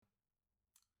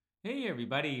Hey,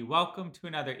 everybody. Welcome to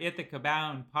another Ithaca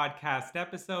Bound podcast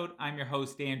episode. I'm your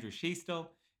host, Andrew Schiestel,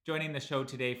 joining the show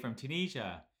today from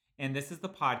Tunisia. And this is the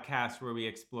podcast where we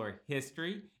explore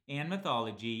history and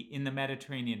mythology in the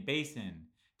Mediterranean basin.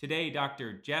 Today,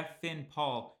 Dr. Jeff Finn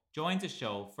Paul joins the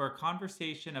show for a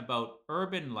conversation about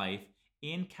urban life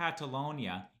in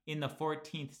Catalonia in the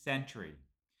 14th century.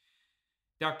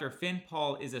 Dr. Finn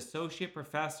Paul is Associate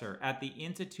Professor at the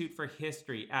Institute for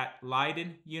History at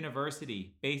Leiden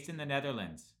University, based in the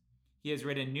Netherlands. He has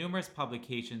written numerous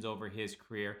publications over his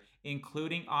career,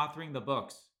 including authoring the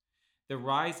books The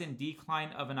Rise and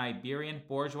Decline of an Iberian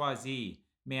Bourgeoisie,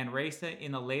 Manresa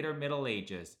in the Later Middle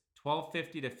Ages,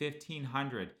 1250 to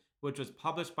 1500, which was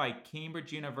published by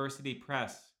Cambridge University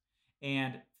Press,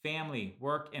 and Family,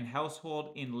 Work, and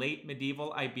Household in Late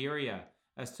Medieval Iberia,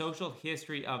 a Social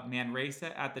History of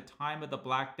Manresa at the Time of the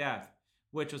Black Death,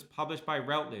 which was published by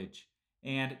Routledge.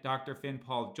 And Dr. Finn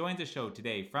Paul joins the show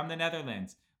today from the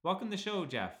Netherlands. Welcome to the show,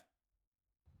 Jeff.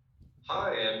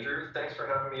 Hi, Andrew. Thanks for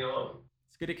having me on.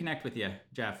 It's good to connect with you,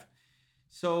 Jeff.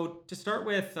 So to start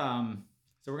with, we're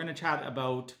going to chat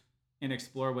about and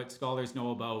explore what scholars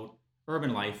know about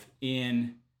urban life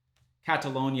in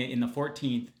Catalonia in the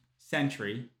 14th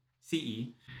century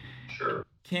CE. Sure.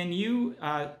 Can you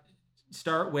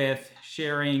start with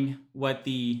sharing what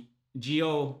the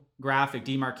geographic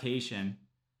demarcation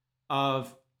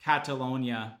of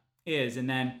Catalonia is, and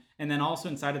then also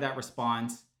inside of that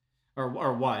response,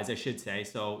 or was, I should say,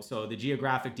 so the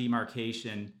geographic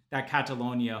demarcation that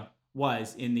Catalonia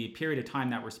was in the period of time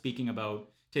that we're speaking about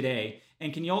today.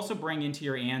 And can you also bring into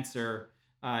your answer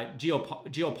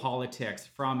geopolitics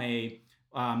from a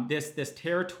this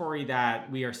territory that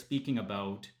we are speaking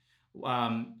about?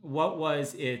 What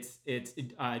was its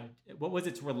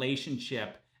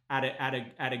relationship at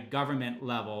a government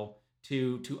level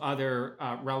to other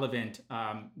relevant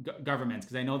governments?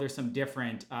 Because I know there's some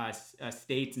different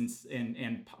states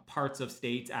and parts of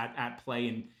states at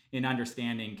play in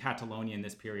understanding Catalonia in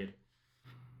this period.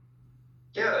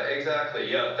 Yeah, exactly.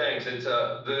 Yeah, thanks. It's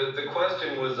the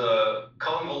question was a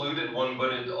convoluted one,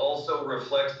 but it also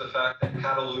reflects the fact that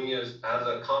Catalonia has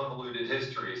a convoluted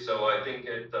history. So I think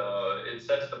it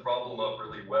sets the problem up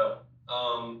really well.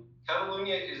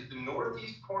 Catalonia is the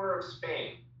northeast corner of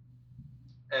Spain,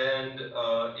 and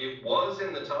it was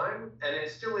in the time, and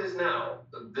it still is now.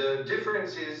 The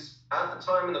difference is at the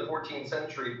time in the 14th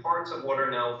century, parts of what are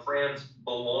now France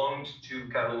belonged to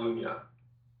Catalonia.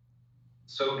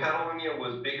 So Catalonia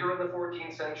was bigger in the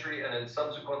 14th century, and it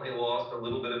subsequently lost a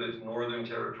little bit of its northern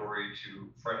territory to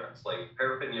France. Like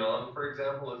Perpignan, for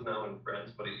example, is now in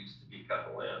France, but it used to be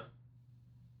Catalan.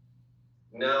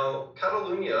 Now,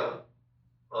 Catalonia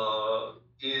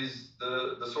is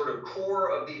the sort of core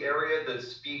of the area that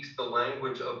speaks the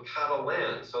language of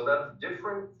Catalan. So that's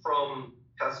different from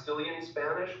Castilian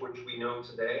Spanish, which we know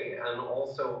today, and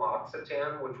also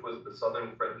Occitan, which was the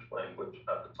southern French language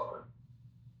at the time.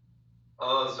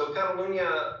 So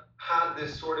Catalonia had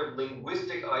this sort of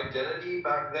linguistic identity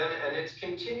back then, and it's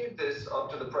continued this up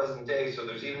to the present day. So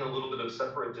there's even a little bit of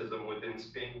separatism within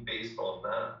Spain based on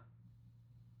that.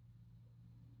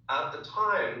 At the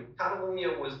time,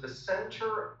 Catalonia was the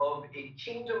center of a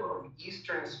kingdom of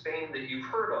eastern Spain that you've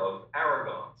heard of,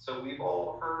 Aragon. So we've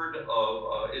all heard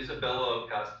of Isabella of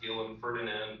Castile and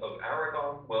Ferdinand of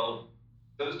Aragon. Well,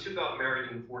 those two got married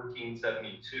in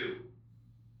 1472.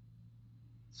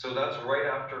 So that's right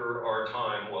after our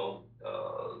time, well,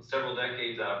 several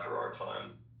decades after our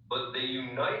time. But they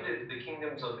united the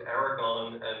kingdoms of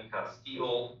Aragon and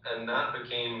Castile, and that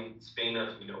became Spain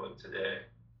as we know it today.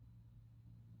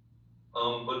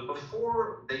 But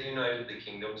before they united the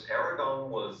kingdoms,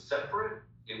 Aragon was separate.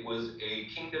 It was a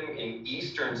kingdom in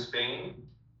eastern Spain.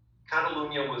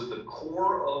 Catalonia was the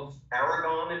core of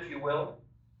Aragon, if you will.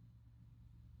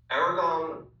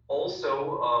 Aragon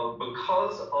also,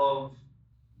 because of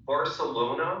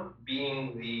Barcelona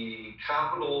being the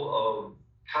capital of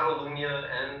Catalonia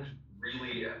and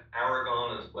really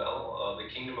Aragon as well, the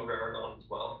Kingdom of Aragon as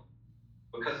well.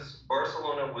 Because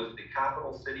Barcelona was the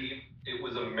capital city, it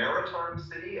was a maritime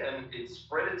city, and it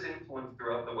spread its influence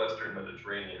throughout the Western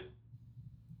Mediterranean.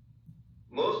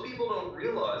 Most people don't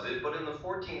realize it, but in the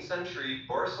 14th century,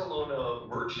 Barcelona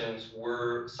merchants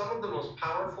were some of the most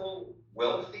powerful,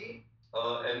 wealthy,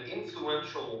 and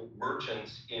influential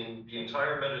merchants in the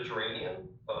entire Mediterranean,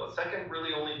 second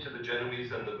really only to the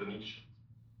Genoese and the Venetians.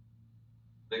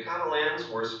 The Catalans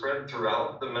were spread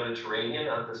throughout the Mediterranean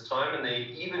at this time, and they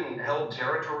even held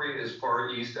territory as far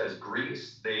east as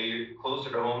Greece. They, closer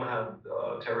to home, had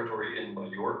territory in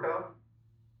Mallorca,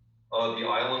 the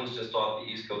islands just off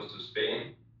the east coast of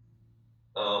Spain,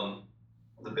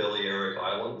 the Balearic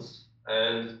Islands.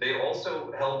 And they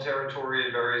also held territory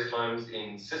at various times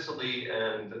in Sicily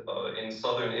and in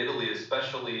southern Italy,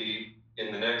 especially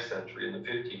in the next century, in the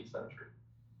 15th century.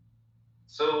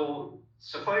 So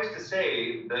suffice to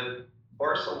say that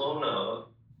Barcelona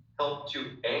helped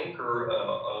to anchor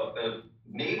a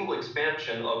naval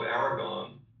expansion of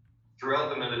Aragon throughout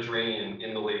the Mediterranean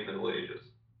in the late Middle Ages.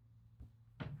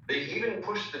 They even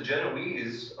pushed the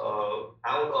Genoese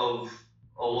out of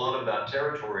a lot of that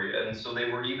territory, and so they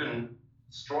were even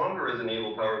stronger as a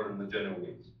naval power than the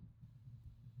Genoese.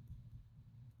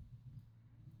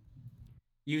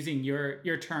 Using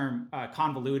your term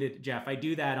convoluted, Jeff, I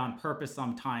do that on purpose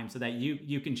sometimes so that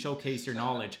you can showcase your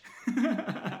knowledge.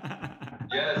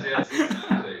 Yes,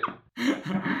 exactly.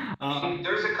 I mean,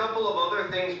 there's a couple of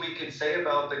other things we could say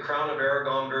about the Crown of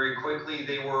Aragon very quickly.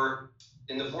 They were,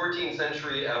 in the 14th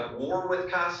century, at war with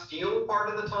Castile part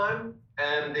of the time,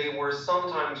 and they were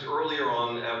sometimes earlier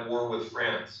on at war with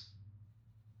France.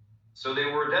 So they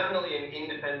were definitely an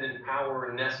independent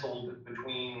power nestled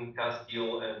between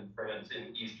Castile and France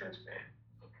in eastern Spain.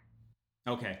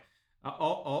 Okay.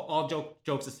 All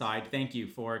jokes aside, thank you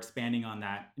for expanding on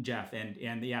that, Jeff.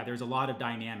 And yeah, there's a lot of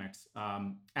dynamics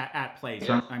at play.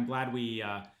 So Yeah. I'm glad we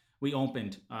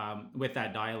opened with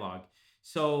that dialogue.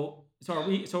 So are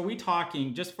we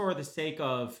talking just for the sake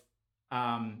of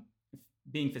um,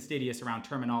 being fastidious around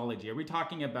terminology? Are we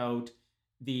talking about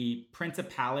the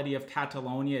Principality of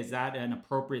Catalonia? Is that an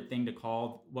appropriate thing to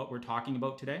call what we're talking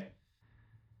about today?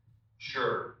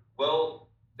 Sure. Well,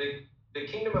 the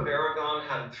Kingdom of Aragon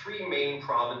had three main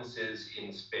provinces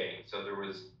in Spain. So there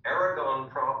was Aragon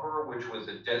proper, which was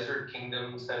a desert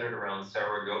kingdom centered around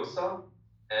Saragossa.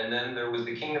 And then there was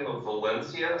the Kingdom of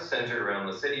Valencia, centered around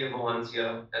the city of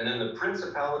Valencia. And then the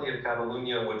Principality of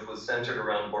Catalonia, which was centered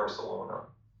around Barcelona.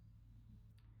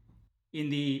 In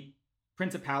the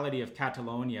Principality of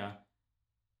Catalonia,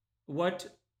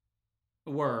 what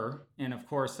were, and of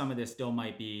course, some of this still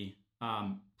might be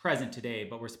present today,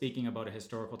 but we're speaking about a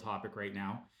historical topic right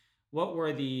now. What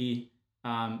were the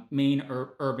main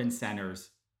urban centers?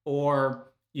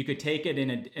 Or you could take it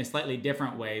in a slightly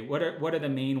different way. What are the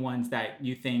main ones that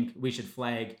you think we should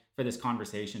flag for this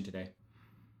conversation today?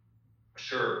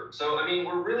 Sure. So, I mean,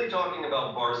 we're really talking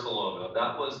about Barcelona.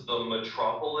 That was the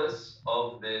metropolis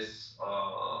of this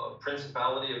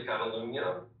Principality of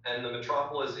Catalonia, and the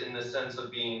metropolis in the sense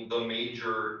of being the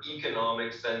major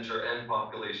economic center and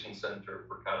population center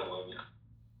for Catalonia.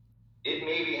 It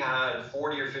maybe had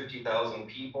 40 or 50,000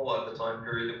 people at the time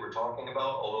period that we're talking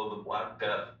about, although the Black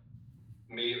Death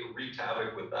may wreak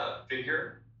havoc with that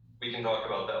figure. We can talk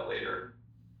about that later.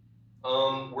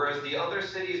 Whereas the other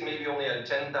cities maybe only had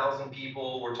 10,000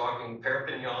 people. We're talking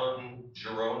Perpignan,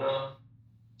 Girona,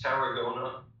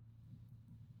 Tarragona,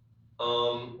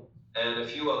 and a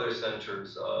few other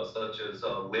centers such as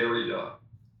Lerida.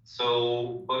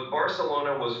 So, but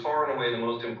Barcelona was far and away the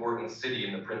most important city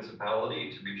in the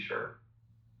Principality, to be sure.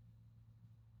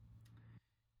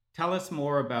 Tell us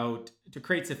more about, to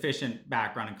create sufficient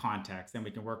background and context, then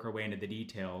we can work our way into the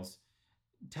details.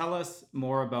 Tell us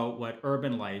more about what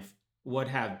urban life would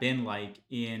have been like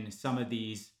in some of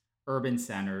these urban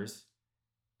centers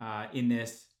in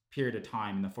this period of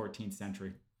time in the 14th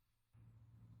century.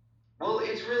 Well,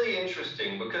 it's really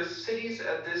interesting because cities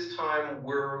at this time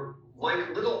were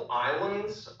like little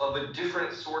islands of a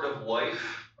different sort of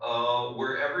life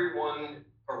where everyone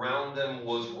around them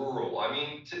was rural. I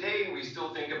mean, today we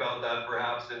still think about that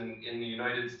perhaps in the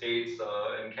United States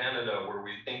and Canada, where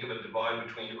we think of a divide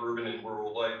between urban and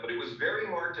rural life, but it was very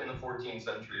marked in the 14th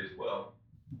century as well.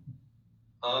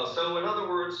 So, in other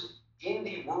words, in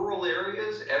the rural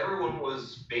areas, everyone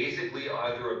was basically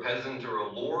either a peasant or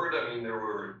a lord. I mean, there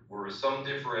were some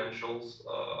differentials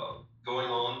going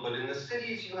on, but in the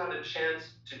cities, you had a chance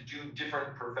to do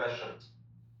different professions.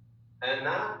 And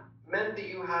that meant that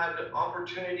you had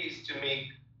opportunities to make,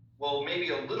 well, maybe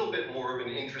a little bit more of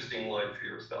an interesting life for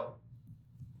yourself.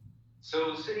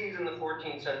 So, cities in the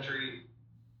 14th century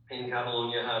in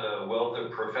Catalonia had a wealth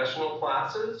of professional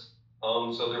classes.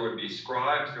 So there would be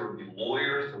scribes, there would be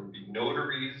lawyers, there would be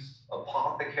notaries,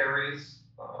 apothecaries,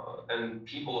 and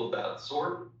people of that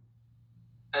sort.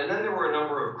 And then there were a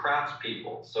number of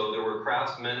craftspeople. So there were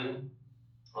craftsmen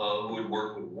who would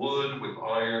work with wood, with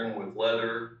iron, with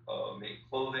leather, make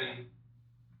clothing.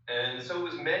 And so it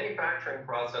was manufacturing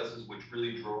processes which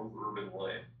really drove urban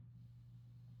life.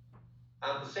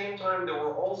 At the same time, there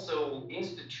were also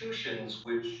institutions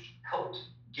which helped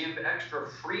give extra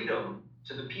freedom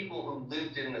to the people who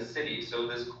lived in the city. So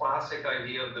this classic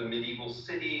idea of the medieval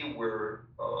city where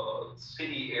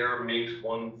city air makes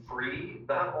one free,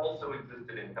 that also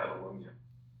existed in Catalonia.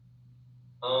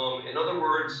 In other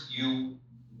words, you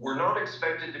were not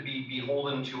expected to be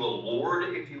beholden to a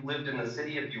lord if you lived in the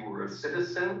city, if you were a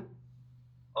citizen.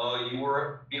 You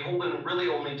were beholden really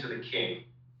only to the king.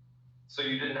 So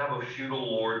you didn't have a feudal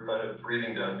lord kind of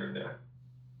breathing down your neck.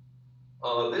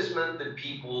 This meant that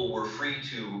people were free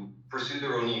to pursue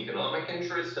their own economic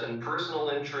interests and personal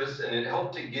interests, and it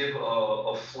helped to give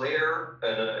a flair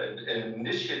and an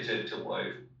initiative to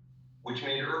life, which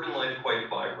made urban life quite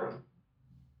vibrant.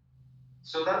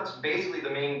 So that's basically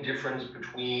the main difference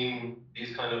between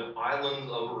these kind of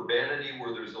islands of urbanity,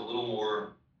 where there's a little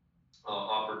more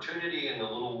opportunity and a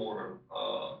little more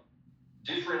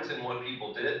difference in what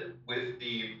people did, with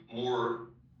the more,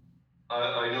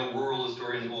 I know rural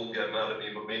historians will get mad at me,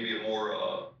 but maybe a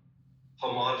more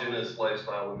homogenous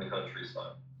lifestyle in the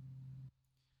countryside.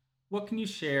 What can you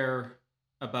share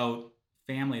about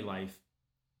family life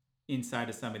inside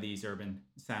of some of these urban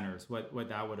centers? What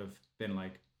that would have been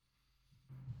like?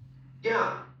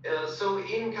 Yeah, so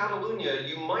in Catalonia,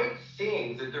 you might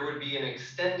think that there would be an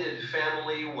extended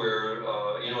family where,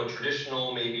 a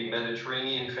traditional, maybe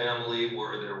Mediterranean family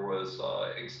where there was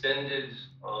extended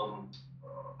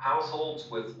households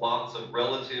with lots of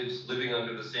relatives living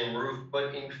under the same roof.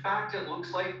 But in fact, it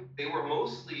looks like they were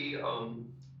mostly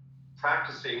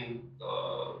practicing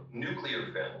nuclear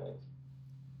families.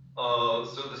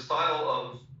 So the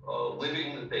style of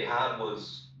living that they had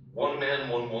was one man,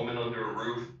 one woman under a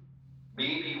roof,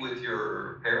 maybe with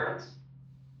your parents,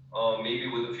 maybe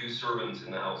with a few servants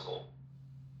in the household.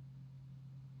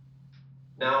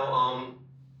 Now,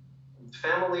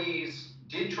 families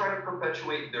did try to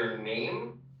perpetuate their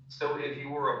name. So if you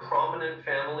were a prominent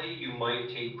family, you might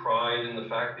take pride in the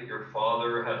fact that your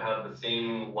father had had the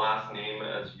same last name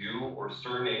as you or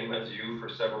surname as you for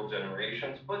several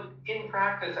generations. But in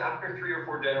practice, after 3 or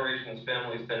 4 generations,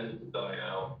 families tended to die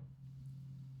out.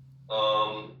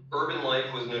 Urban life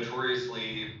was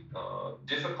notoriously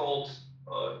difficult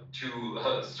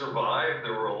to survive.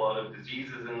 There were a lot of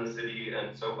diseases in the city,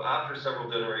 and so after several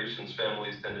generations,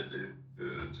 families tended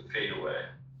to fade away.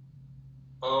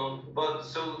 But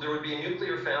so there would be a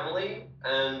nuclear family,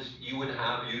 and you would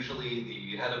have usually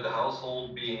the head of the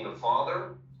household being the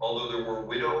father, although there were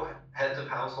widow heads of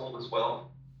household as well.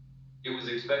 It was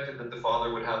expected that the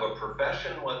father would have a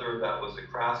profession, whether that was a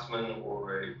craftsman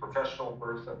or a professional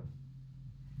person.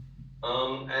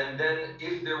 And then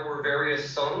if there were various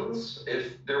sons,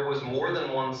 if there was more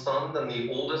than one son, then the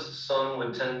oldest son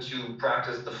would tend to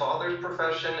practice the father's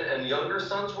profession, and younger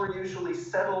sons were usually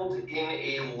settled in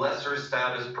a lesser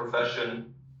status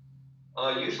profession,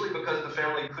 usually because the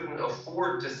family couldn't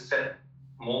afford to set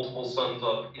multiple sons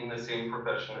up in the same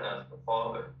profession as the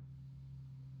father.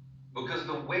 Because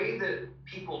the way that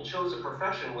people chose a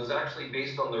profession was actually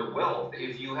based on their wealth.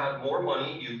 If you had more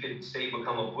money, you could, say,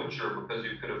 become a butcher because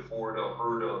you could afford a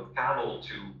herd of cattle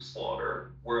to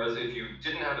slaughter. Whereas if you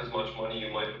didn't have as much money,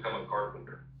 you might become a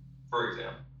carpenter, for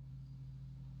example.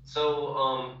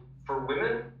 So for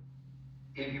women,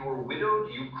 if you were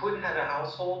widowed, you could head a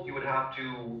household. You would have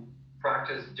to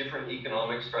practice different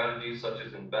economic strategies, such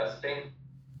as investing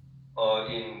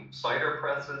in cider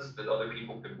presses that other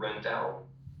people could rent out.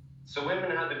 So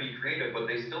women had to be creative, but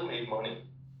they still made money.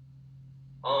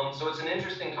 So it's an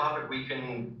interesting topic. We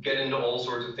can get into all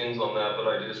sorts of things on that, but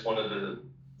I just wanted to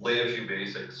lay a few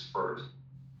basics first.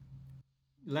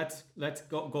 Let's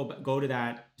go to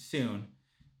that soon,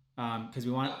 because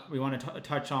we want to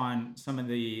touch on some of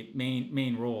the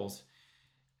main roles.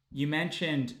 You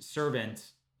mentioned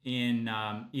servants in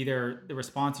either the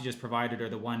response you just provided or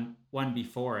the one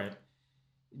before it.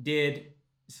 Did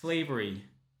slavery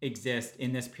exist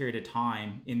in this period of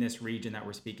time in this region that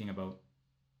we're speaking about?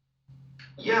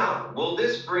 Yeah, well,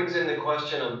 this brings in the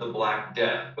question of the Black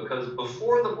Death, because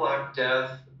before the Black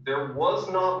Death, there was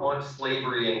not much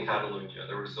slavery in Catalonia.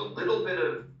 There was a little bit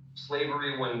of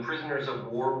slavery when prisoners of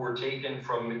war were taken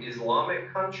from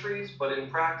Islamic countries, but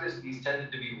in practice, these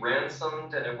tended to be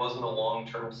ransomed, and it wasn't a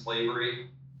long-term slavery.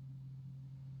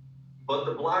 But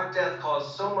the Black Death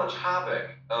caused so much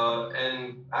havoc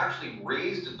and actually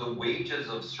raised the wages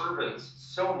of servants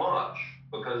so much,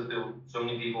 because so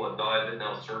many people had died that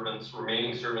now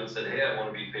remaining servants said, hey, I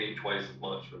want to be paid twice as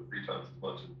much or 3 times as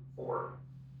much as before.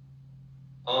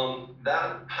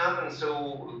 That happened,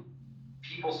 so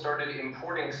people started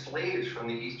importing slaves from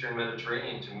the Eastern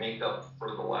Mediterranean to make up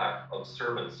for the lack of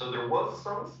servants. So there was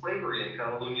some slavery in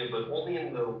Catalonia, but only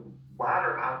in the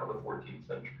latter half of the 14th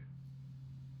century.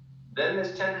 Then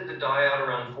this tended to die out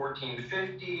around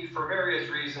 1450 for various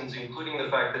reasons, including the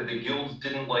fact that the guilds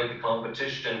didn't like the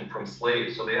competition from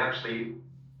slaves, so they actually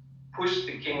pushed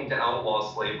the king to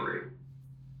outlaw slavery.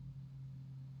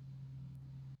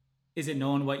 Is it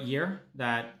known what year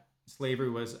that slavery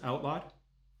was outlawed?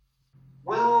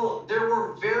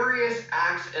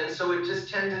 and so it just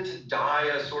tended to die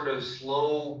a sort of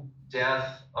slow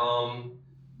death.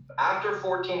 After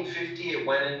 1450, it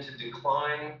went into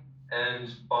decline,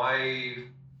 and by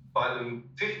the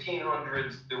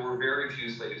 1500s, there were very few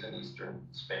slaves in eastern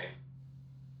Spain.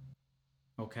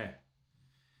 Okay.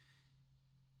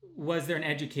 Was there an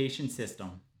education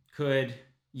system? Could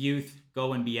youth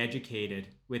go and be educated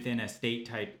within a state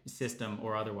type system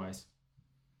or otherwise?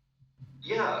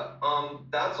 Yeah,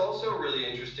 that's also a really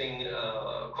interesting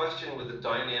question with a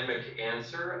dynamic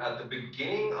answer. At the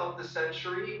beginning of the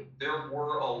century, there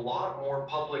were a lot more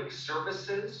public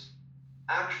services,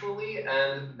 actually,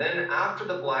 and then after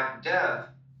the Black Death,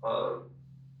 uh,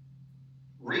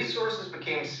 resources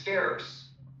became scarce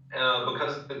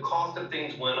because the cost of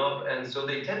things went up, and so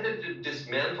they tended to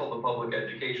dismantle the public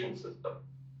education system.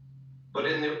 But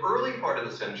in the early part of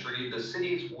the century, the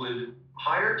cities would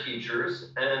hire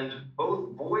teachers, and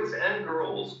both boys and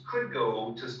girls could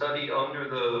go to study under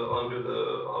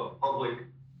the public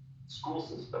school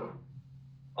system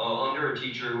under a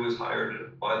teacher who was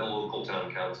hired by the local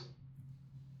town council.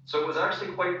 So it was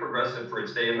actually quite progressive for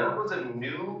its day, and that was a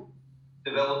new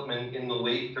development in the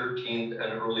late 13th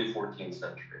and early 14th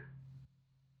century.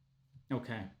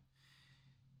 Okay.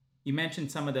 You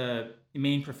mentioned some of the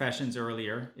main professions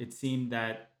earlier. It seemed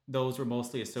that those were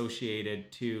mostly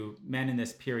associated to men in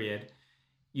this period.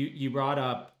 You brought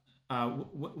up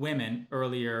women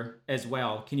earlier as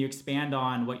well. Can you expand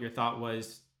on what your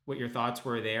thoughts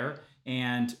were there,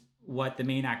 and what the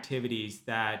main activities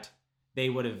that they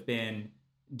would have been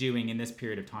doing in this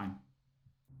period of time?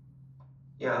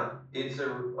 Yeah, it's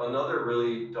another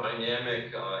really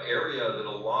dynamic area that a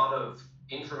lot of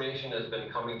information has been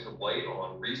coming to light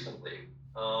on recently.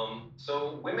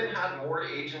 So women had more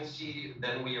agency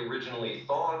than we originally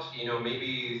thought. You know,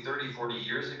 maybe 30, 40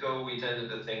 years ago, we tended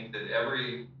to think that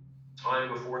every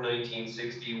time before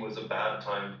 1960 was a bad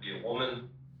time to be a woman.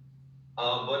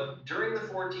 But during the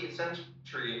 14th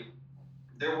century,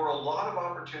 there were a lot of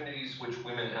opportunities which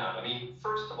women had. I mean,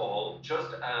 first of all,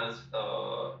 just as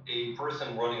a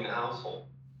person running the household,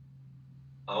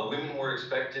 women were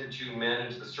expected to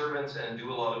manage the servants and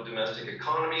do a lot of domestic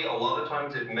economy. A lot of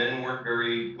times, if men weren't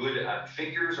very good at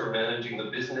figures or managing the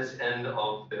business end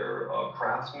of their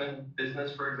craftsman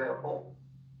business, for example,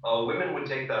 women would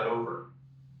take that over.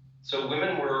 So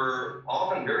women were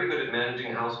often very good at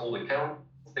managing household accounts.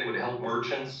 They would help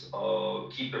merchants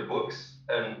keep their books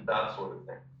and that sort of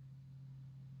thing.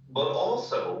 But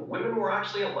also, women were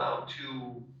actually allowed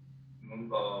to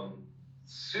um,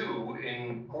 sue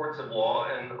in courts of law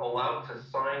and allowed to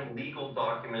sign legal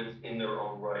documents in their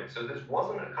own right. So this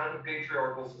wasn't a kind of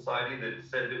patriarchal society that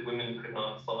said that women could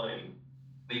not sign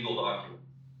legal documents.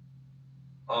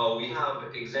 We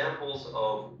have examples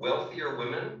of wealthier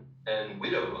women and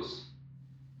widows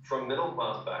from middle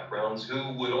class backgrounds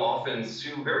who would often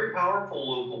sue very powerful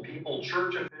local people,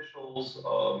 church officials,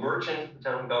 merchants, the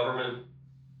town government,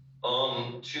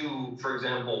 to, for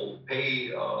example, pay,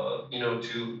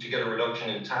 to get a reduction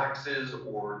in taxes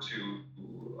or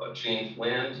to change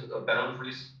land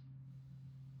boundaries.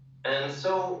 And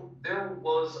so there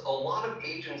was a lot of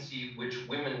agency which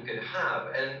women could have.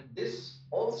 And this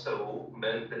also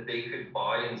meant that they could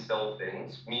buy and sell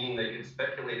things, meaning they could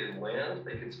speculate in land,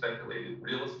 they could speculate in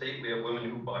real estate. We have women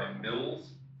who buy mills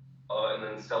and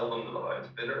then sell them to the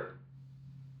highest bidder.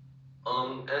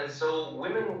 And so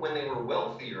women, when they were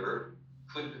wealthier,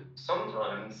 could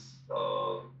sometimes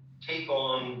take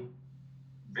on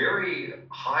very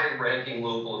high-ranking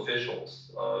local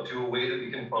officials to a way that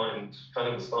we can find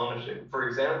kind of astonishing. For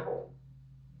example,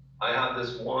 I have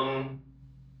this one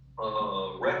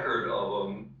record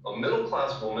of a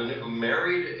middle-class woman who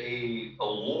married a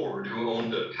lord who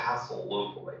owned a castle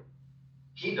locally.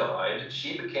 He died.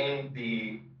 She became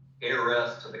the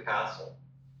heiress to the castle.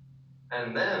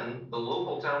 And then the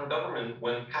local town government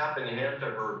went cap in hand to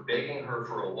her, begging her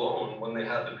for a loan when they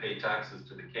had to pay taxes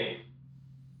to the king.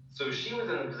 So she was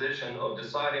in a position of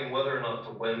deciding whether or not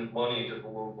to lend money to the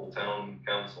local town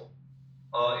council.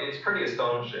 It's pretty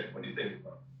astonishing when you think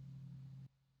about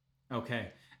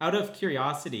Okay. Out of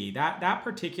curiosity, that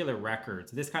particular record,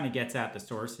 so this kind of gets at the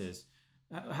sources.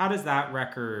 How does that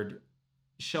record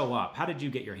show up? How did you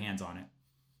get your hands on it?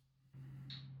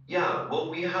 Yeah, well,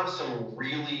 we have some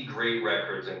really great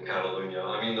records in Catalonia.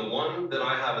 I mean, the one that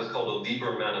I have is called a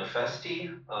Liber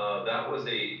Manifesti. That was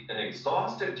an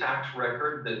exhaustive tax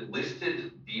record that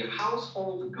listed the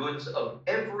household goods of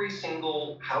every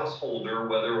single householder,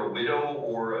 whether a widow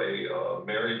or a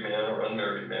married man or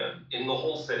unmarried man, in the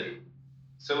whole city.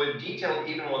 So it detailed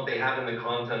even what they had in the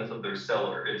contents of their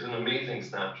cellar. It's an amazing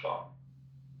snapshot.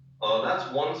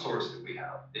 That's one source that we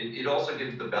have. It also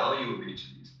gives the value of each of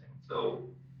these things. So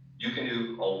You can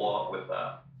do a lot with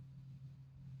that.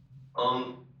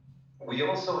 Um, we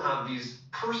also have these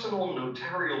personal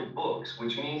notarial books,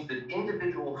 which means that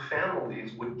individual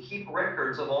families would keep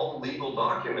records of all the legal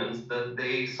documents that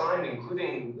they signed,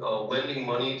 including lending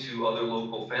money to other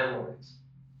local families.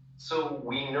 So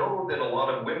we know that a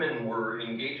lot of women were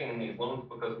engaging in these loans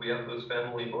because we have those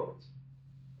family books.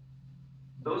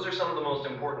 Those are some of the most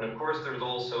important. Of course, there's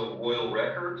also royal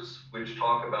records, which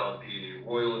talk about the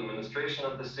royal administration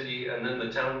of the city, and then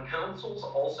the town councils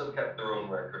also kept their own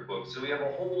record books. So we have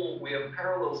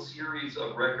parallel series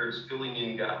of records filling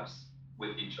in gaps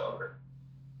with each other.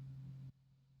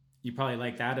 You probably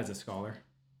like that as a scholar.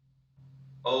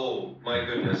 Oh my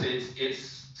goodness,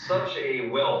 it's such a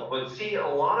wealth. But see, a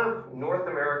lot of North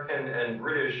American and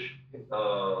British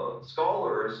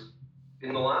scholars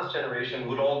in the last generation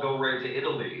would all go right to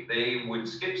Italy. They would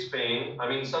skip Spain. I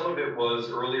mean, some of it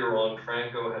was earlier on,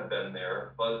 Franco had been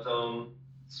there, but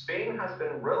Spain has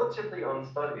been relatively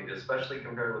unstudied, especially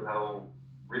compared with how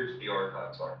rich the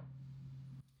archives are.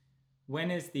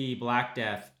 When is the Black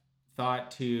Death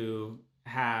thought to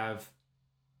have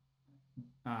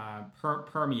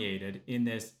permeated in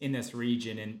this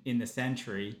region in the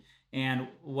century, and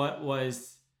what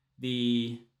was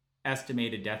the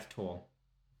estimated death toll?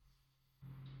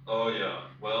 Oh yeah.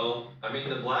 Well, I mean,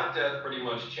 the Black Death pretty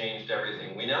much changed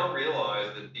everything. We now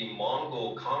realize that the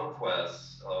Mongol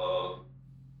conquests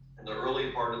in the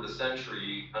early part of the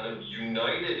century kind of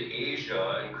united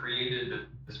Asia and created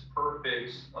this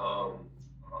perfect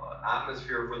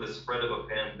atmosphere for the spread of a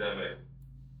pandemic,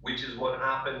 which is what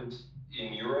happened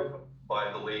in Europe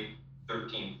by the late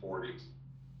 1340s.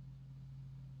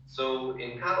 So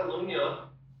in Catalonia,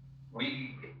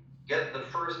 we get the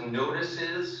first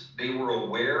notices. They were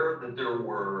aware that there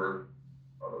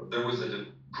was a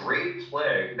great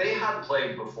plague. They had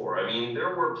plague before. I mean,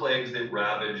 there were plagues that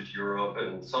ravaged Europe,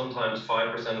 and sometimes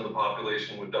 5% of the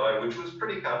population would die, which was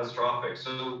pretty catastrophic.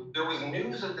 So there was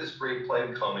news of this great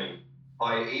plague coming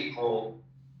by April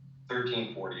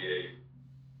 1348.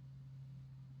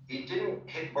 It didn't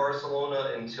hit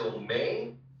Barcelona until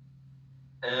May,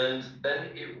 and then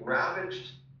it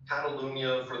ravaged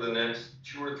Catalonia for the next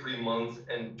 2 or 3 months.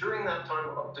 And during that time,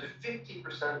 up to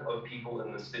 50% of people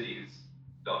in the cities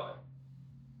died.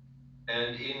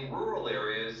 And in rural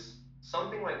areas,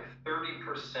 something like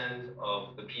 30%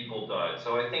 of the people died.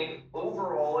 So I think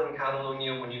overall in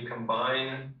Catalonia, when you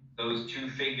combine those two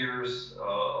figures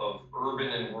of urban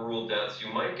and rural deaths,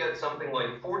 you might get something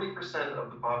like 40%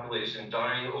 of the population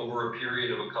dying over a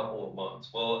period of a couple of months.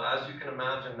 Well, as you can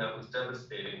imagine, that was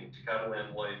devastating to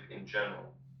Catalan life in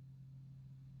general.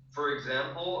 For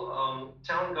example,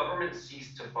 town government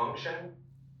ceased to function.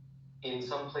 In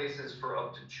some places for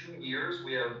up to 2 years,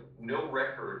 we have no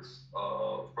records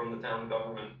from the town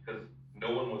government because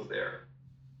no one was there.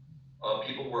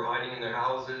 People were hiding in their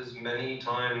houses. Many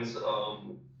times,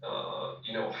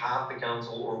 half the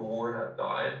council or more have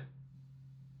died.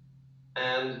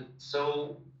 And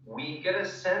so we get a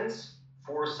sense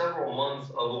for several months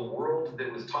of a world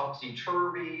that was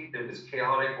topsy-turvy, that was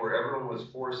chaotic, where everyone was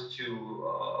forced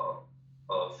to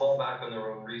fall back on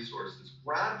their own resources.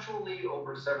 Gradually,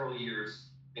 over several years,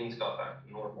 things got back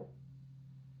to normal.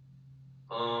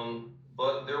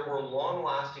 But there were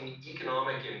long-lasting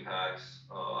economic impacts.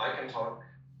 I can talk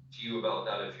to you about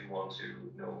that if you want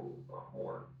to know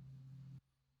more.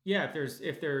 Yeah,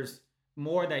 if there's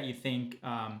more that you think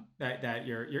that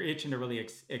you're itching to really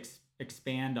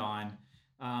expand on,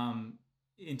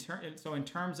 in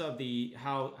terms of the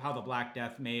how the Black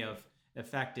Death may have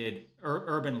affected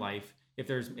urban life, if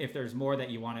there's more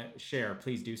that you want to share,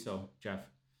 please do so, Jeff.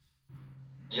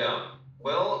 Yeah.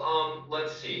 Well,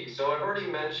 let's see. So I've already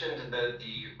mentioned that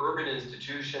the urban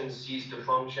institutions ceased to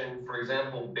function. For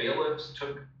example, bailiffs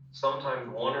took sometimes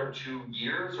 1 or 2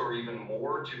 years or even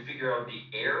more to figure out the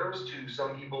heirs to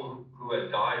some people who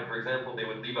had died. For example, they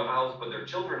would leave a house, but their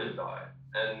children had died.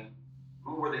 And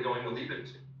who were they going to leave it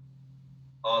to?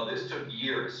 This took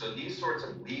years. So these sorts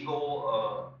of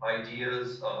legal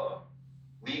ideas,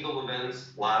 legal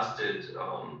events lasted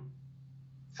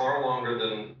far longer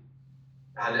than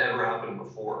had ever happened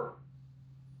before.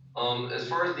 As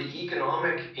far as the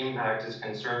economic impact is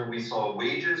concerned, we saw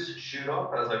wages shoot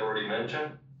up, as I've already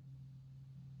mentioned.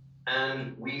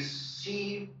 And we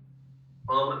see,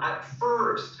 at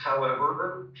first,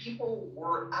 however, people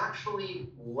were actually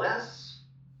less,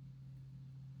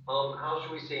 how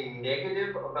should we say,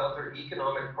 negative about their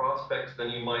economic prospects than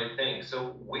you might think.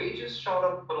 So wages shot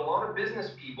up, but a lot of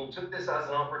business people took this as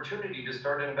an opportunity to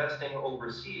start investing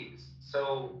overseas.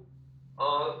 So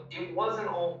it wasn't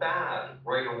all bad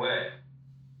right away.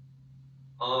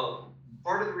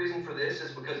 Part of the reason for this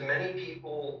is because many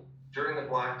people during the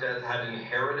Black Death had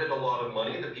inherited a lot of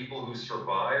money. The people who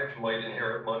survived might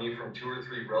inherit money from two or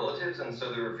three relatives, and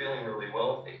so they were feeling really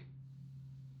wealthy.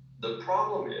 The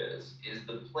problem is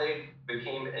the plague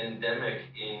became endemic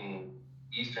in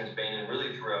eastern Spain and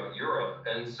really throughout Europe,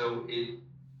 and so it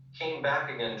came back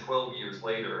again 12 years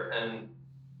later, and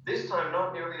this time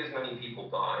not nearly as many people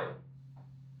died,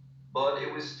 but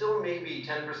it was still maybe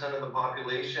 10% of the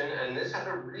population, and this had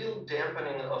a real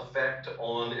dampening effect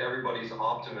on everybody's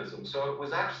optimism. So it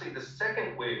was actually the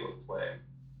second wave of plague,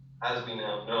 as we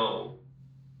now know,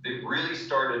 that really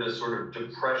started a sort of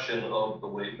depression of the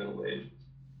late Middle Ages,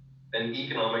 an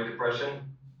economic depression,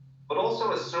 but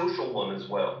also a social one as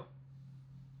well.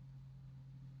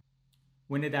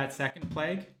 When did that second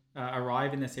plague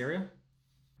arrive in this area?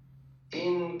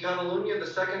 In Catalonia, the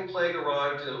second plague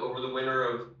arrived over the winter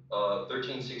of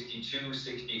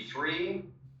 1362-63,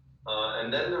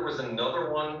 and then there was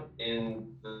another one in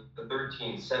the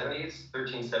 1370s,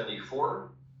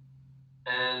 1374,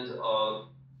 and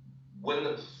when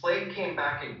the plague came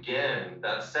back again,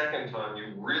 that second time,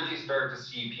 you really start to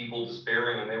see people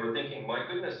despairing, and they were thinking, my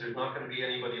goodness, there's not going to be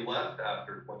anybody left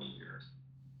after 20 years.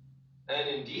 And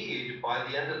indeed, by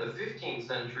the end of the 15th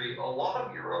century, a lot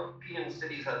of European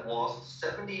cities had lost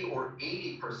 70 or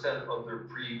 80% of their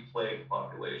pre-plague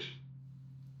population.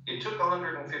 It took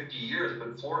 150 years,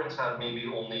 but Florence had maybe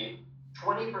only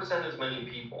 20% as many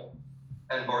people,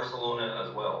 and Barcelona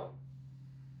as well,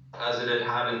 as it had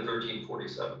had in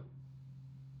 1347.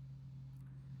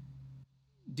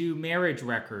 Do marriage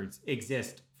records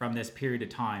exist from this period of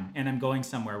time? And I'm going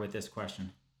somewhere with this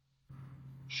question.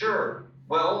 Sure.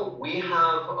 Well, we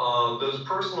have those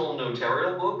personal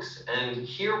notarial books, and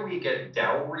here we get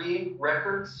dowry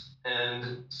records.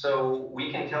 And so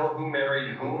we can tell who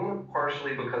married whom,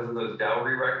 partially because of those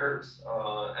dowry records.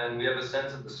 And we have a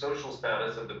sense of the social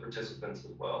status of the participants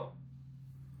as well.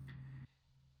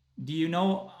 Do you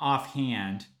know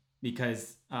offhand,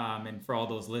 because and for all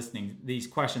those listening, these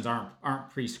questions aren't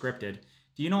pre-scripted.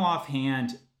 Do you know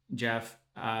offhand, Jeff,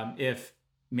 if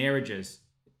marriages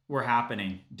were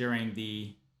happening during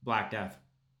the Black Death?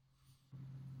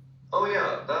 Oh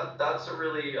yeah, that's a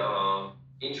really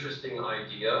interesting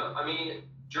idea. I mean,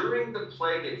 during the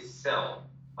plague itself,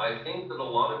 I think that a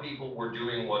lot of people were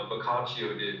doing what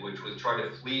Boccaccio did, which was try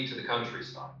to flee to the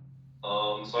countryside.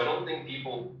 So I don't think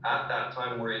people at that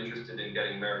time were interested in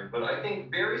getting married. But I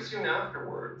think very soon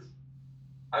afterwards,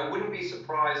 I wouldn't be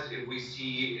surprised if we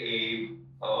see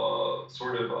a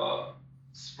sort of a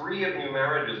spree of new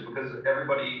marriages, because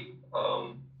everybody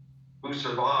who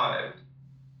survived,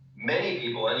 many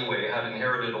people anyway, had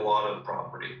inherited a lot of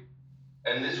property.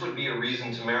 And this would be a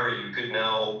reason to marry. You could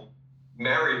now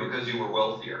marry because you were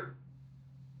wealthier.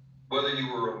 Whether you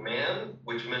were a man,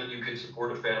 which meant you could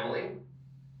support a family,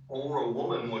 or a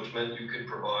woman, which meant you could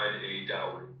provide a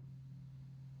dowry.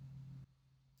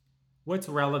 What's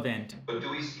relevant? But do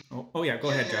we see? Oh yeah, go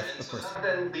ahead, Yeah, Jeff. and Of so course. that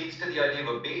then leads to the idea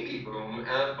of a baby boom.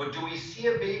 But do we see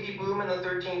a baby boom in the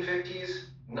 1350s?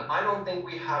 I don't think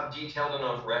we have detailed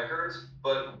enough records,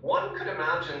 but one could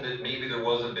imagine that maybe there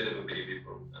was a bit of a baby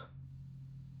boom then,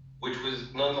 which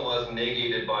was nonetheless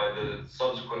negated by the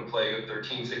subsequent plague of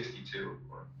 1362.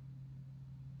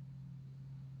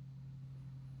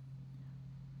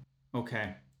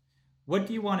 Okay. What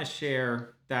do you want to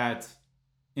share that's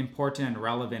important and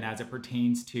relevant as it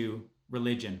pertains to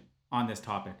religion on this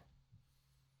topic?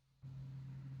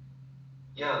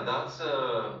 Yeah, that's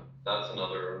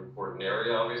another important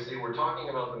area. Obviously, we're talking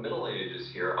about the Middle Ages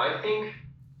here. I think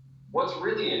what's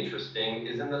really interesting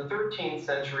is in the 13th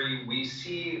century, we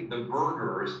see the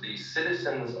burghers, the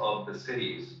citizens of the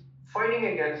cities, fighting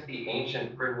against the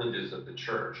ancient privileges of the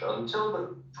church. Until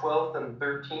the 12th and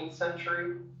 13th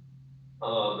century,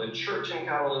 the church in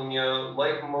Catalonia,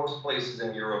 like most places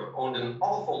in Europe, owned an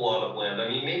awful lot of land. I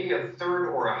mean, maybe a third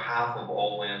or a half of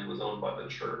all land was owned by the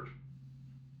church.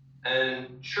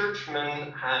 And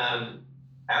churchmen had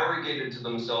arrogated to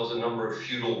themselves a number of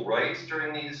feudal rights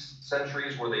during these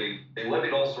centuries where they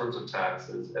levied all sorts of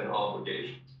taxes and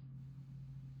obligations.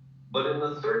 But in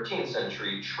the 13th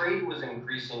century, trade was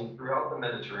increasing throughout the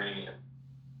Mediterranean.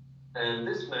 And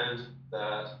this meant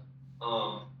that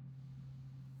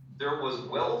there was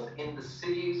wealth in the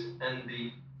cities, and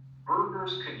the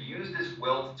burghers could use this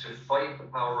wealth to fight the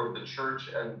power of the church,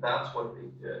 and that's what they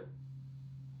did.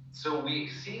 So we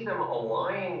see them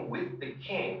allying with the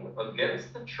king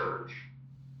against the church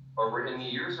in the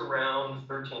years around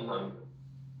 1300.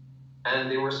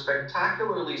 And they were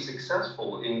spectacularly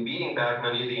successful in beating back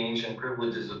many of the ancient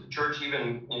privileges of the church,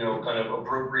 even, kind of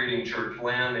appropriating church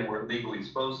land they weren't legally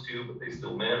supposed to, but they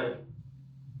still managed.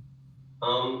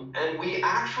 And we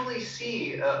actually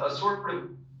see a sort of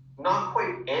not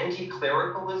quite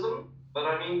anti-clericalism, but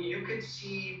I mean, you could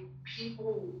see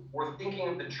people were thinking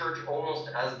of the church almost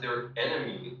as their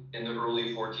enemy in the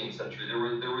early 14th century.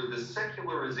 There was this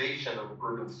secularization of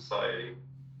urban society.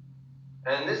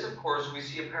 And this, of course, we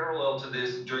see a parallel to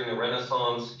this during the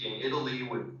Renaissance in Italy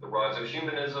with the rise of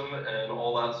humanism and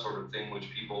all that sort of thing, which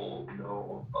people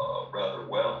know rather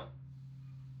well.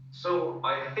 So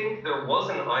I think there was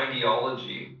an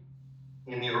ideology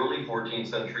in the early 14th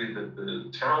century that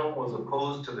the town was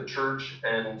opposed to the church,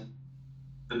 and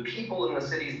the people in the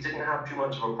cities didn't have too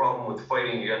much of a problem with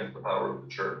fighting against the power of the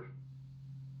church.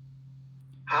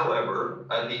 However,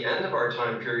 at the end of our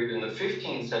time period in the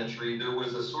 15th century, there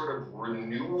was a sort of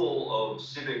renewal of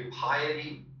civic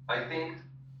piety. I think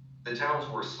the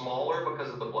towns were smaller because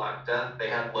of the Black Death, they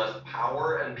had less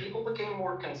power, and people became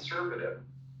more conservative.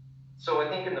 So I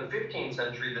think in the 15th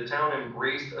century, the town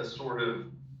embraced a sort of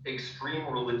extreme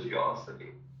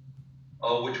religiosity,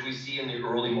 which we see in the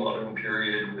early modern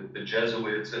period with the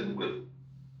Jesuits and with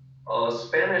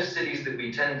Spanish cities that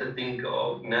we tend to think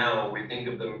of now. We think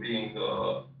of them being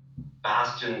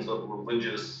bastions of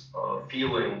religious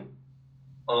feeling.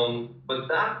 But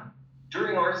that,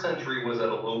 during our century, was at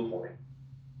a low point,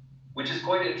 which is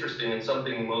quite interesting and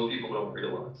something most people don't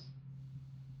realize.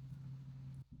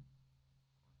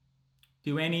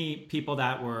 Do any people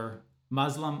that were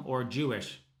Muslim or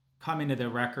Jewish come into the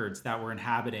records that were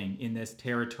inhabiting in this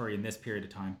territory in this period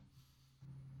of time?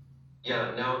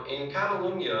 Yeah, now in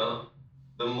Catalonia,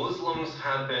 the Muslims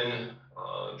have been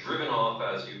driven off,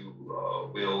 as you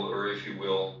will, or if you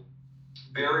will,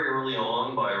 very early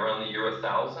on by around the year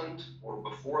 1000 or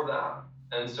before that.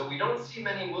 And so we don't see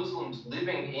many Muslims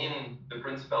living in the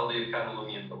Principality of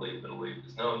Catalonia in the late Middle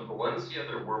Ages. Now in Valencia,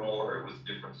 there were more, it was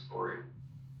a different story.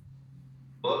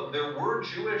 But there were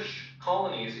Jewish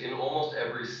colonies in almost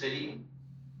every city.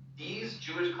 These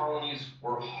Jewish colonies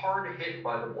were hard hit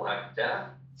by the Black Death.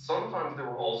 Sometimes there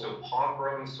were also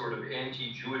pogroms, sort of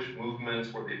anti-Jewish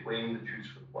movements where they blamed the Jews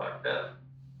for the Black Death.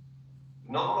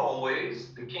 Not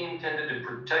always. The king tended to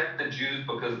protect the Jews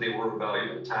because they were a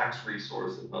valuable tax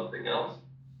resource, if nothing else.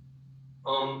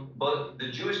 But the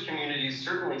Jewish communities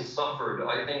certainly suffered,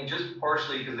 I think, just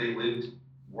partially because they lived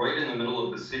right in the middle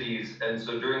of the cities, and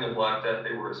so during the Black Death,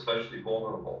 they were especially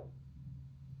vulnerable.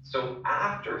 So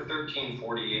after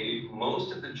 1348,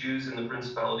 most of the Jews in the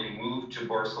Principality moved to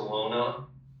Barcelona,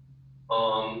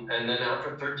 and then after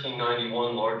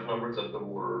 1391, large numbers of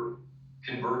them were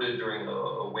converted during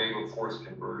a wave of forced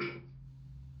conversion.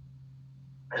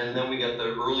 And then we get the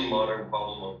early modern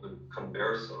problem of the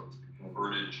conversos, the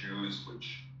converted Jews,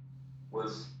 which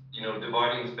was,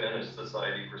 dividing Spanish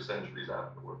society for centuries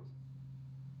afterwards.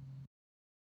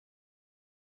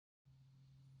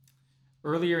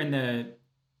 Earlier in the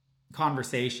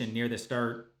conversation near the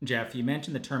start, Jeff, you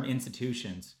mentioned the term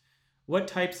institutions. What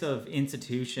types of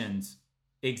institutions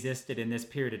existed in this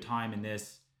period of time in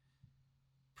this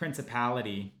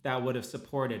principality that would have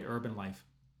supported urban life?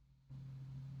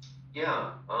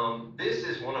 Yeah, this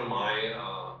is one of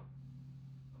my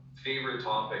favorite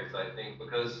topics, I think,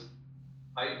 because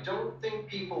I don't think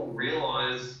people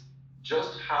realize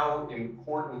just how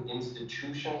important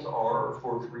institutions are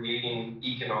for creating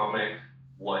economic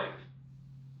life.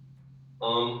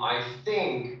 I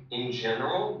think, in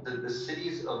general, that the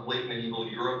cities of late medieval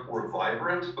Europe were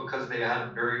vibrant because they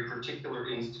had very particular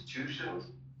institutions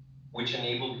which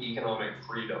enabled economic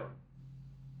freedom.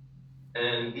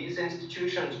 And these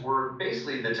institutions were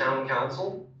basically the town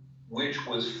council, which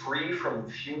was free from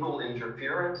feudal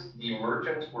interference. The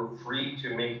merchants were free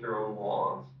to make their own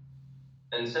laws.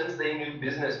 And since they knew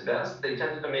business best, they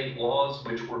tended to make laws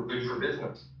which were good for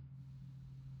business.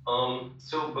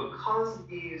 So because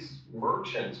these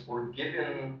merchants were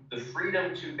given the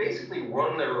freedom to basically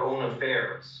run their own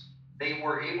affairs, they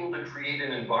were able to create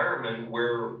an environment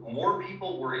where more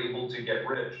people were able to get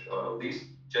rich, at least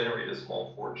generate a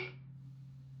small fortune.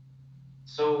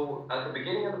 So at the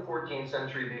beginning of the 14th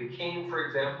century, the king, for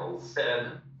example,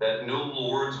 said that no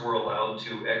lords were allowed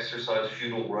to exercise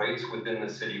feudal rights within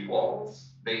the city walls.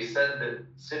 They said that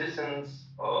citizens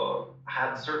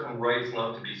had certain rights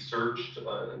not to be searched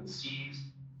and seized,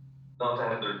 not to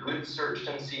have their goods searched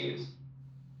and seized.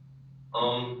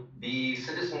 The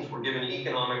citizens were given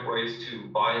economic rights to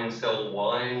buy and sell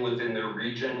wine within their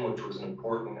region, which was an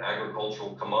important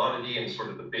agricultural commodity and sort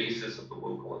of the basis of the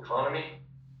local economy.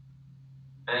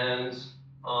 And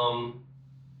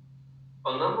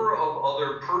a number of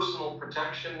other personal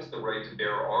protections, the right to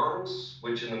bear arms,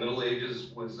 which in the Middle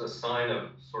Ages was a sign of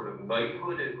sort of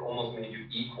knighthood. It almost made you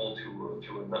equal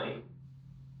to a knight.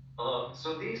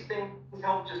 So these things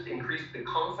help just increase the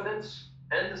confidence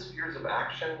and the spheres of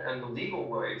action and the legal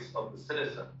rights of the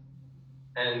citizen.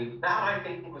 And that, I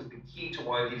think, was the key to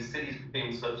why these cities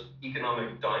became such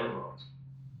economic dynamos.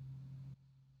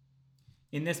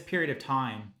 In this period of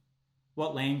time,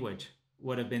 what language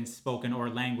would have been spoken or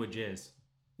languages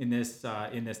in this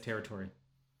territory?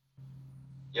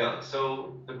 Yeah,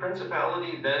 so the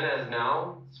principality then as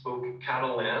now spoke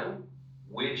Catalan,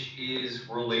 which is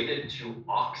related to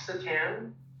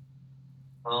Occitan,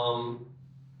 um,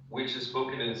 which is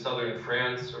spoken in southern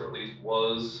France, or at least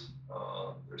was.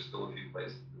 There's still a few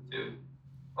places that do.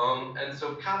 And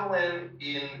so Catalan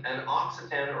and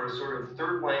Occitan are a sort of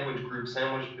third language group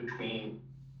sandwiched between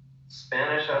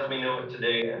Spanish as we know it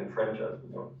today and French as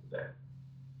we know it today.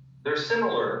 They're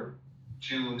similar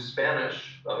to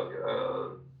Spanish,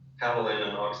 Catalan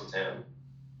and Occitan,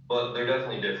 but they're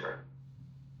definitely different.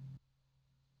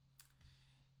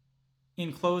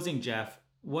 In closing, Jeff,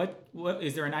 what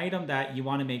is there an item that you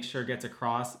want to make sure gets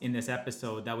across in this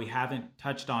episode that we haven't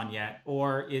touched on yet,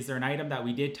 or is there an item that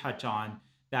we did touch on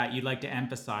that you'd like to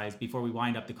emphasize before we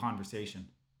wind up the conversation?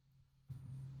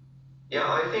 Yeah,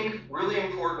 I think really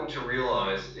important to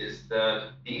realize is that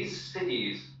these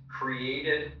cities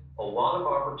created a lot of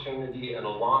opportunity and a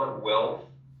lot of wealth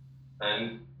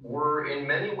and were in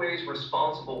many ways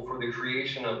responsible for the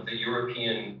creation of the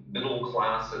European middle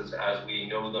classes as we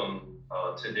know them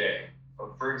today.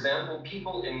 For example,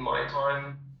 people in my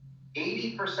time,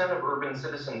 80% of urban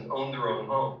citizens owned their own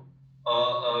home,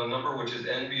 a number which is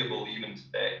enviable even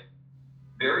today.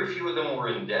 Very few of them were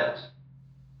in debt.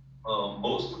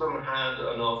 Most of them had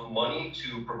enough money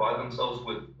to provide themselves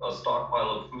with a stockpile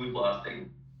of food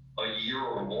lasting a year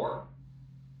or more.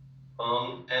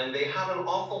 And they had an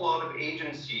awful lot of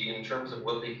agency in terms of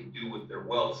what they could do with their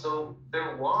wealth. So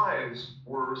their lives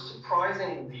were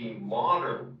surprisingly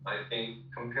modern, I think,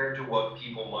 compared to what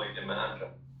people might imagine.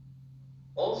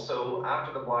 Also,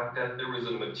 after the Black Death, there was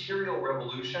a material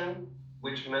revolution,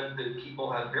 which meant that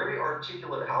people had very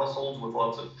articulate households with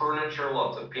lots of furniture,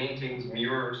 lots of paintings,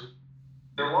 mirrors.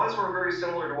 Their lives were very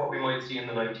similar to what we might see in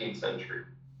the 19th century.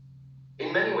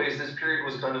 In many ways, this period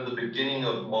was kind of the beginning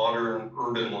of modern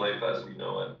urban life as we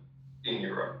know it in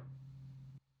Europe.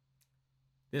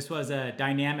 This was a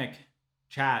dynamic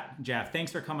chat, Jeff.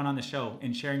 Thanks for coming on the show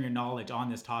and sharing your knowledge on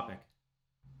this topic.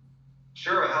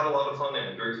 Sure, I had a lot of fun,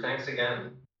 Andrew. Thanks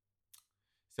again.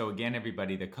 So, again,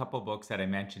 everybody, the couple books that I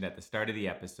mentioned at the start of the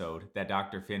episode that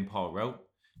Dr. Finn Paul wrote,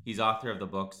 he's author of the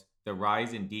books The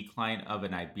Rise and Decline of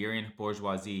an Iberian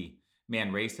Bourgeoisie,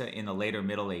 Manresa in the Later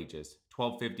Middle Ages,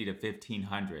 1250 to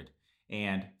 1500,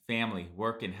 and Family,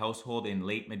 Work, and Household in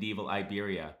Late Medieval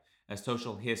Iberia, A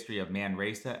Social History of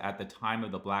Manresa at the Time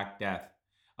of the Black Death.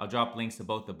 I'll drop links to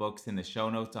both the books in the show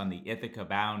notes on the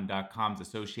ithacabound.com's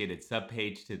associated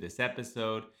subpage to this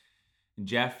episode.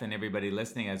 Jeff and everybody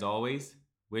listening, as always,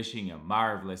 wishing you a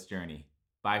marvelous journey.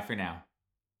 Bye for now.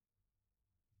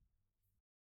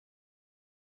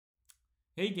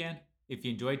 Hey again. If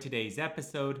you enjoyed today's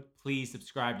episode, please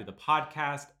subscribe to the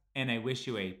podcast, and I wish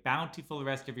you a bountiful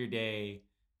rest of your day.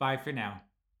 Bye for now.